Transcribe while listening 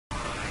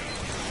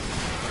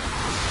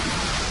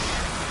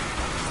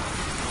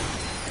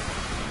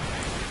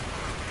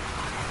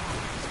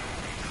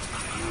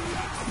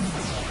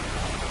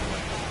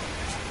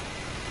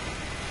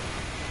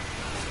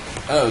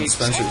Oh,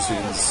 dispenser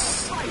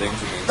seems danger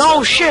being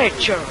No set. shit,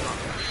 Joe!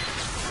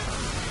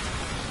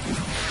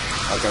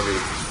 I'll cover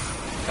you.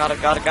 Got it.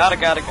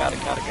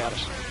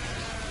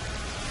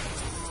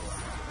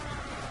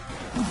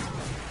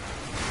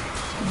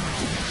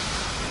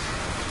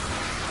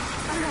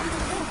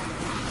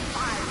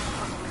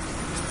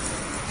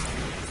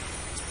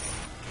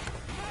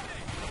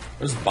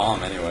 There's a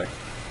bomb anyway.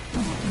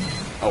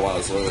 Oh wow,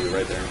 it's literally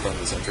right there in front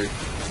of the sentry.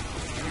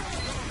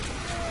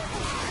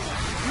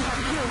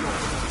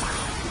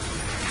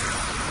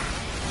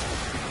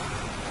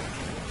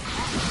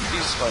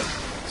 Jesus Christ.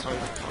 It's not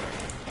even funny.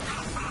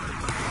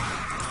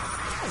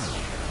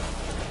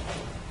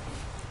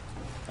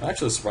 I'm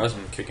actually surprised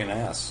I'm kicking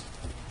ass.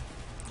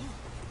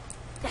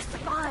 The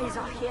spies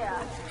are here.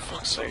 For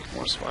fuck's sake,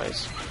 more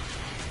spies.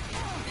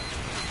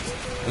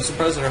 I'm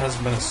surprised there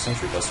hasn't been a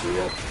sentry buster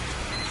yet.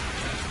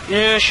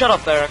 Yeah, shut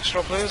up there,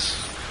 Xtro, please.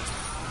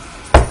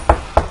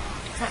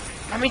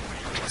 I mean...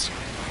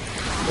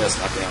 Yes,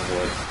 knock me on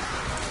board.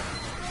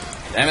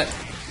 Damn it!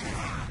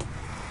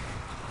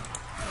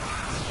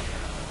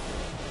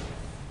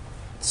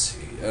 Let's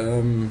see,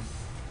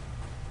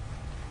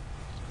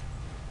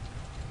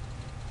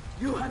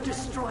 You have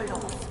destroyed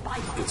all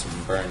spies. get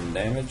some burn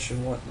damage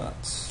and whatnot.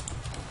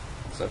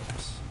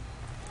 Except...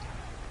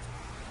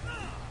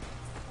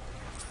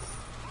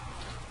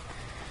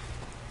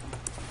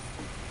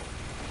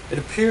 It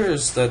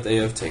appears that they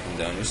have taken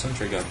down your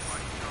sentry gun.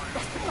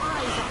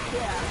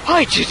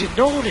 I didn't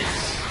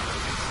notice!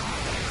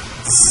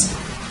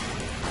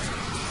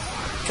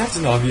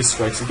 Captain Obvious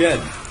strikes again.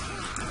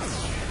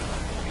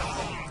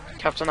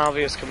 Captain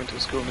Obvious coming to a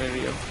school near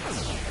you.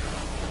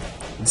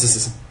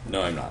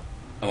 No, I'm not.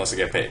 Unless I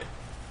get paid.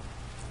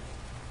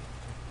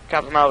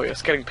 Captain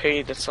Obvious getting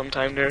paid at some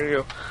time near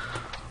you.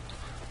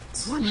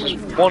 One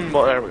One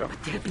more, there we go.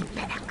 They'll be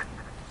back.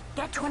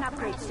 Get to an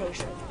upgrade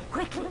station.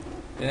 Quickly.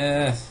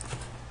 Yeah.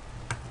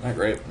 Not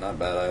great, not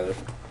bad either.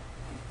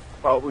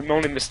 Well, we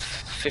only missed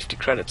 50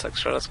 credits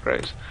extra, that's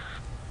great.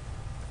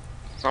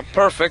 It's not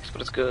perfect,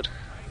 but it's good.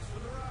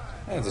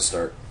 That's a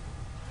start.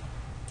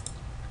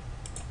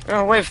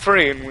 Well, wave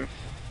 3, and we,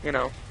 you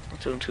know, not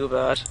doing too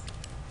bad.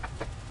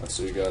 Let's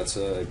see, we got,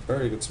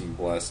 better get some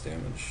blast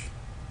damage.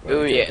 Well,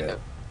 Oh can't yeah. get it.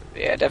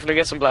 Yeah, definitely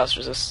get some blast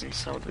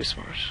resistance, that would be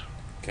smart.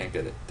 Can't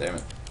get it, damn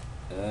it.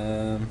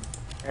 Damn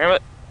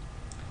it.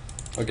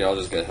 Okay, I'll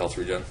just get health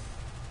regen.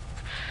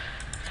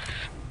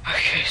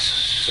 Okay,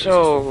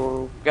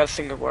 so gotta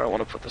think of where I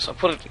want to put this. I'll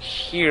put it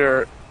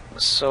here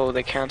so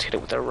they can't hit it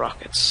with their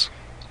rockets.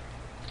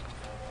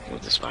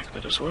 Move this back a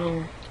bit as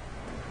well.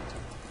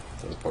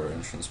 Teleporter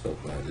entrance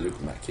built by Luke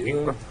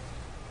Macchio.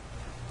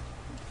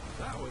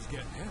 That was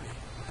getting heavy.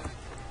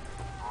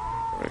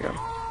 There we go.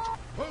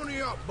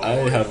 Pony up, boy.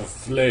 I have a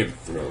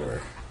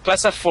flamethrower.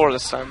 Let's have 4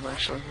 this time,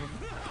 actually.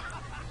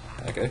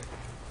 Okay.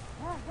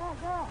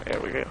 There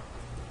we go.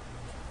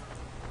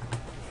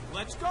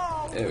 Let's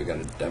go. Hey, we got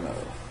a demo.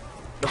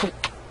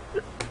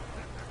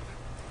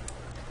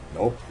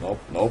 Nope. Nope.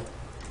 Nope,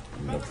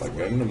 like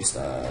Gangnam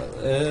Style.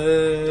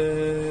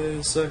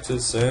 Sexy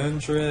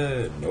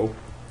Century. Nope.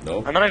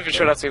 I'm not even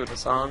sure that's even the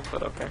song,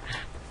 but okay.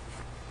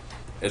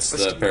 It's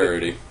Let's the do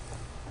parody.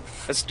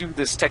 Let's do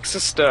this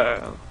Texas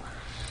style.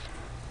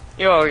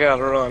 You all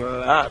gotta run a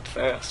lot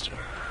faster.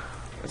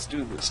 Let's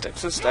do this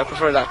Texas style. I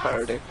prefer that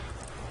parody.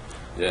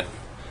 Yeah.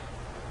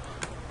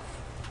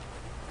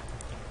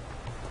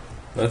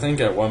 But I think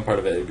at one part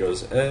of it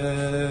goes,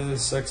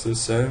 sexy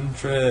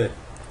Century.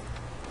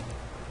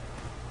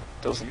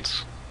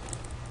 Doesn't.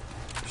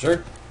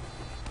 Sure.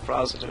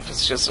 Positive.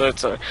 It's just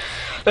it's a.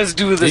 Let's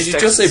do this. Did you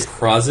just say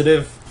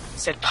positive? I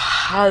said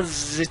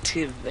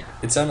positive.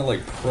 It sounded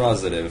like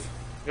positive.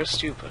 You're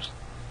stupid.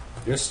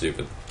 You're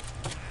stupid.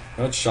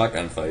 No, it's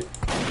shotgun fight.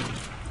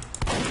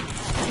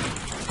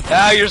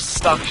 Ah, you're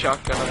stock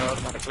shotgun. I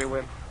automatically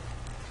win.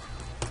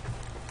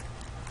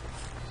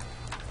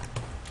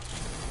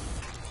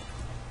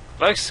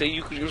 Did I say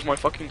you could use my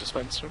fucking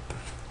dispenser?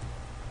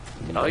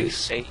 Did I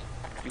say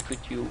you could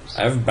use?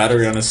 I have a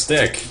battery on a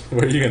stick.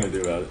 What are you gonna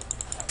do about it?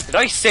 Did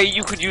I say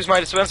you could use my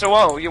dispenser?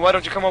 Whoa, why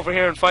don't you come over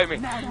here and fight me?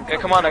 Yeah,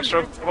 come on,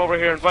 Xtro. Come over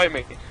here and fight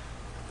me.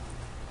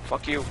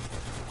 Fuck you.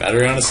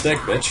 Battery on a stick,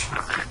 bitch.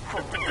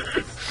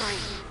 3,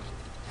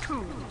 2,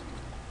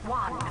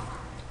 1.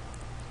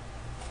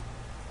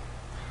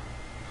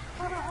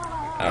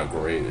 Oh,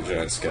 great. The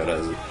giant scout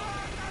has it.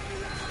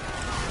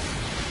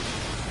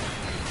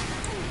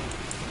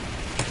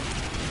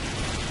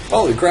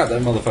 Holy crap,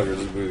 that motherfucker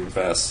is moving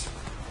fast.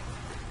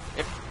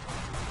 Yep.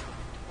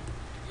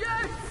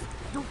 Yes!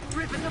 You've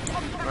driven the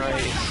pumpkin.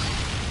 Right.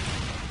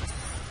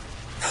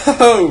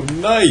 Oh,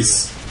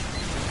 nice!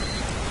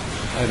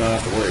 I don't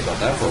have to worry about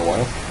that for a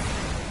while.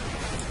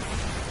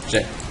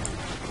 Shit.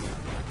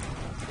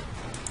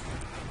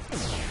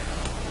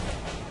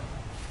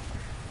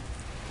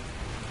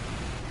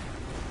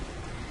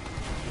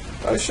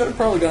 I should have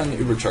probably gotten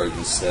Uber charge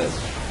instead.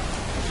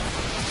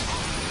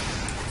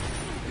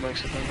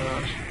 Makes it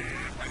better.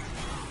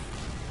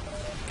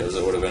 Because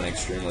it would have been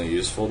extremely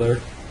useful there.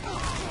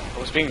 I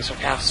was being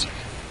sarcastic.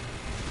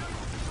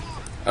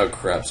 Oh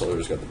crap,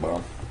 Solar's got the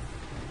bomb.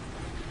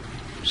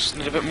 Just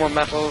need a bit more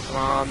metal. Come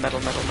on, metal,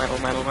 metal, metal,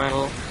 metal,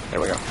 metal. There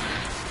we go.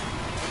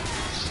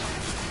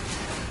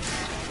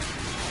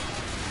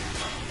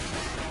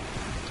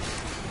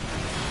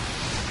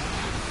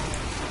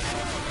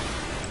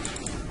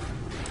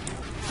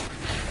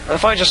 And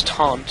if I just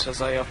taunt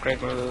as I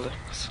upgrade my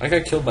buildings. I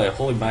got killed by a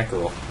holy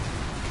mackerel.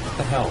 What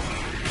the hell?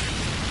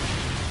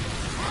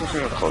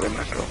 The holy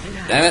mackerel.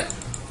 Damn it!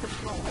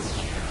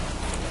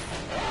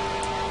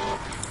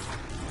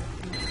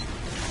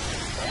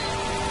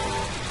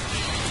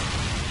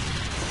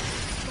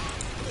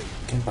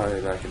 Can't buy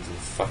me back into the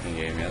fucking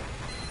game yet.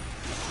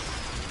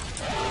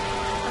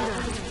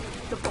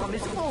 The bomb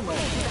is almost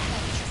to the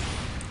hatch.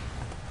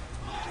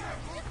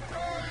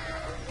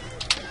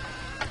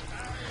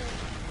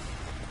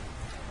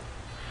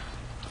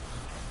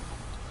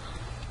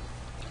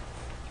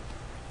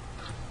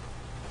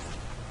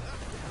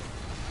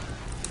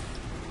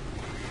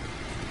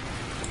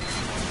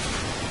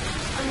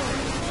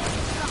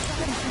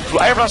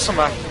 I brought some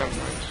back. Never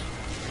mind.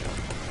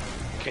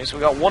 Okay, so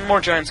we got one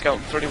more giant scout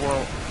and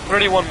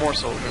 31 more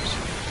soldiers.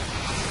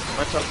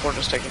 My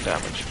teleporter's taking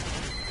damage.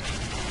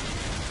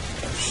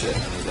 Oh shit, I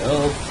need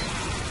help.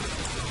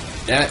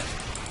 Damn it.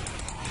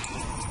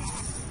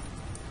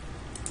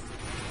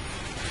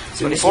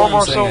 See, 24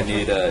 more I soldiers.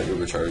 need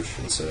Uber charge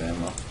instead of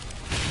ammo.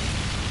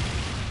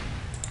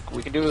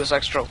 We can do this,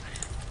 Xtro.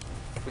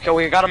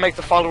 We gotta make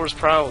the followers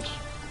proud.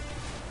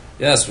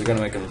 Yes, we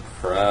gotta make them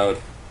proud.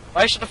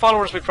 Why should the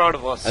followers be proud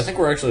of us? I think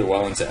we're actually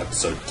well into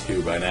episode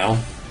 2 by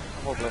now.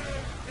 Probably.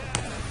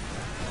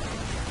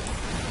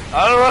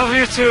 I love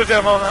you too,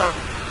 Demo Man.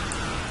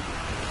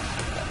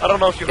 I don't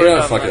know if you heard Yeah,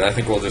 that. fuck it. Man. I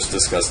think we'll just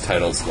discuss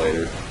titles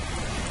later.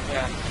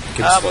 Yeah.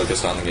 Keep us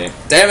focused on the game.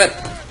 Damn it!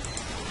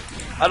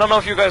 I don't know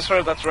if you guys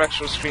heard that through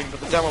Xtro screen,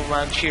 but the Demo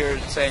Man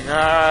cheered, saying,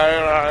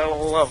 I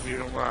love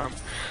you, man.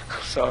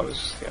 So, it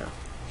was, yeah.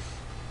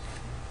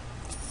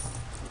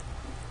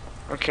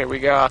 Okay, we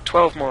got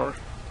 12 more.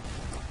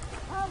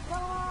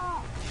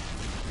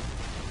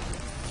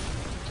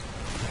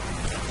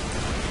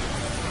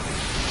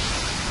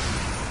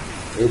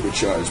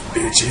 Overcharge,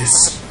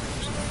 bitches.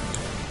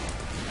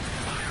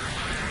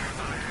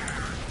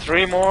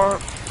 3 more.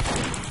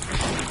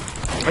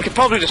 I could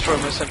probably destroy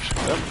my sentry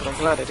gun, but I'm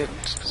glad I didn't,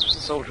 because there's a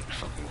soldier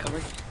fucking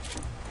coming.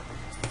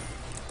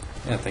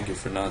 Yeah, thank you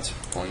for not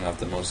pulling off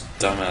the most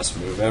dumbass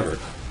move ever.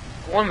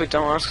 I won't be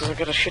dumbass because I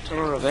get a shit ton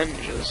of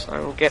revenges. I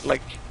will get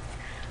like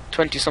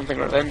 20-something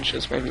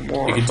revenges, maybe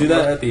more. You can do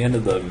that at the end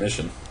of the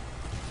mission.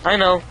 I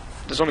know.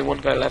 There's only one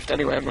guy left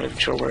anyway, I'm not even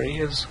sure where he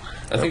is.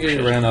 I think he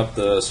ran up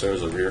the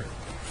stairs over here.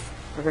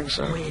 I think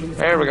so.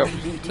 There we go.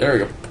 There we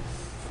go.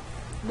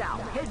 Now,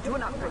 head to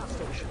an upgrade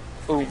station.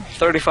 Boom.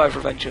 35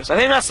 revenges. I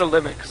think that's the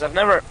limit, because I've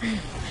never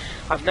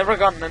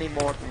gotten any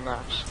more than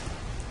that.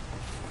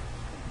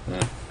 Yeah.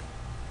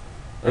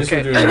 At least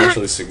Okay. we're doing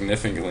actually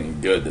significantly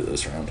good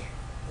this round.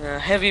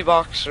 Heavy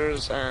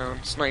boxers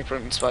and sniper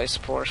and spy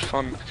support.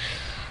 Fun.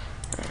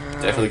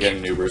 Definitely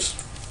getting Ubers.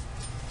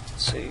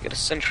 So you get a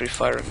sentry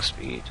firing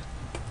speed.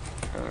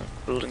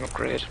 Building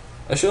upgrade.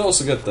 I should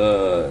also get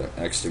the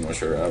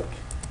extinguisher out.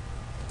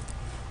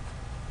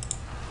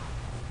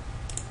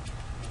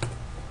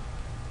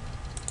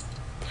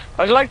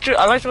 I like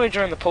the way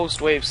during the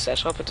post-wave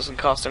setup it doesn't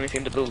cost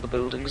anything to build the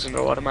buildings and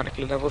they're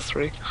automatically level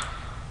 3. Yeah,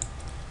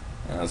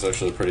 that's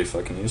actually pretty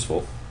fucking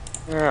useful.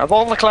 Of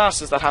all the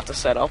classes that have to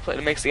set up,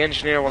 it makes the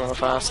engineer one of the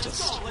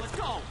fastest.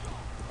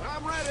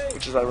 I'm ready.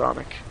 Which is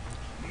ironic.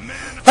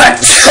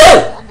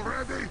 I'm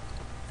ready.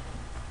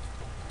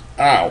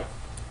 Ow.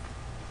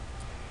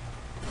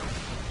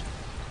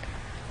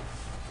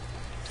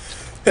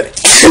 Go.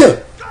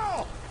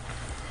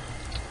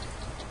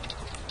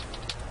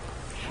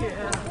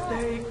 Here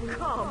they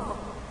come.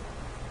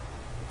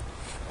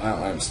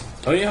 Wow,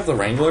 oh, you have the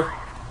Wrangler?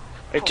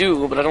 I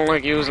do, but I don't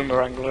like using the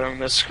Wrangler on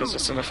this because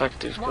it's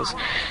ineffective. Because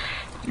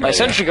my Yeah.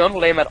 sentry gun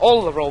will aim at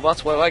all the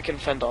robots while I can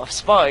fend off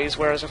spies,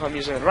 whereas if I'm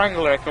using the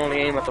Wrangler, I can only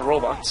aim at the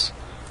robots.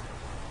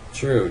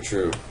 True,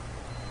 true.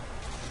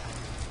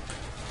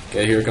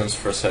 Okay, here comes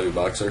the first heavy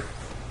boxer.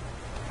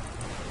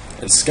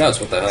 And scouts,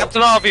 what the hell?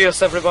 Captain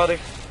Obvious, everybody.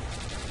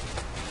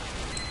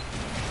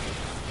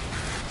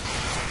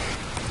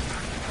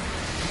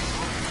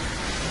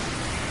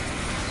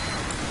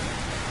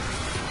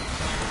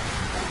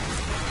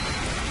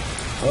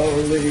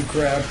 Holy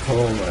crap,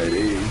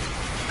 almighty.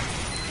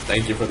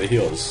 Thank you for the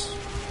heals,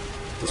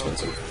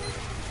 dispenser.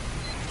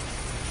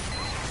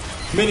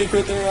 Mini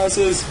crit their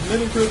asses!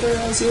 Mini crit their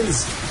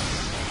asses!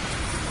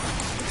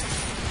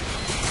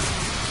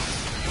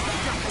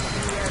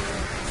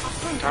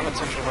 Damn it,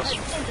 Central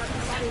Western.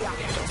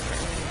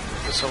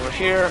 This over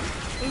here.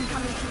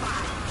 Incoming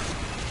fire.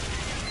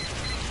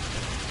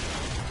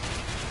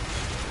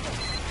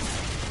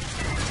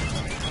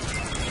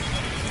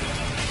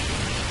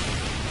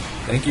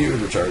 Thank you,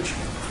 recharge.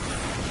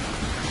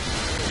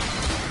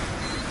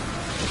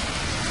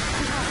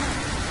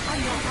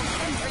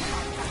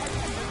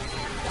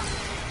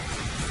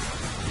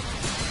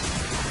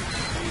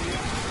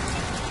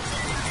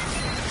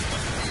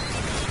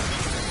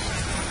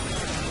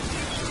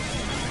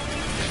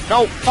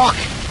 No,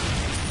 fuck!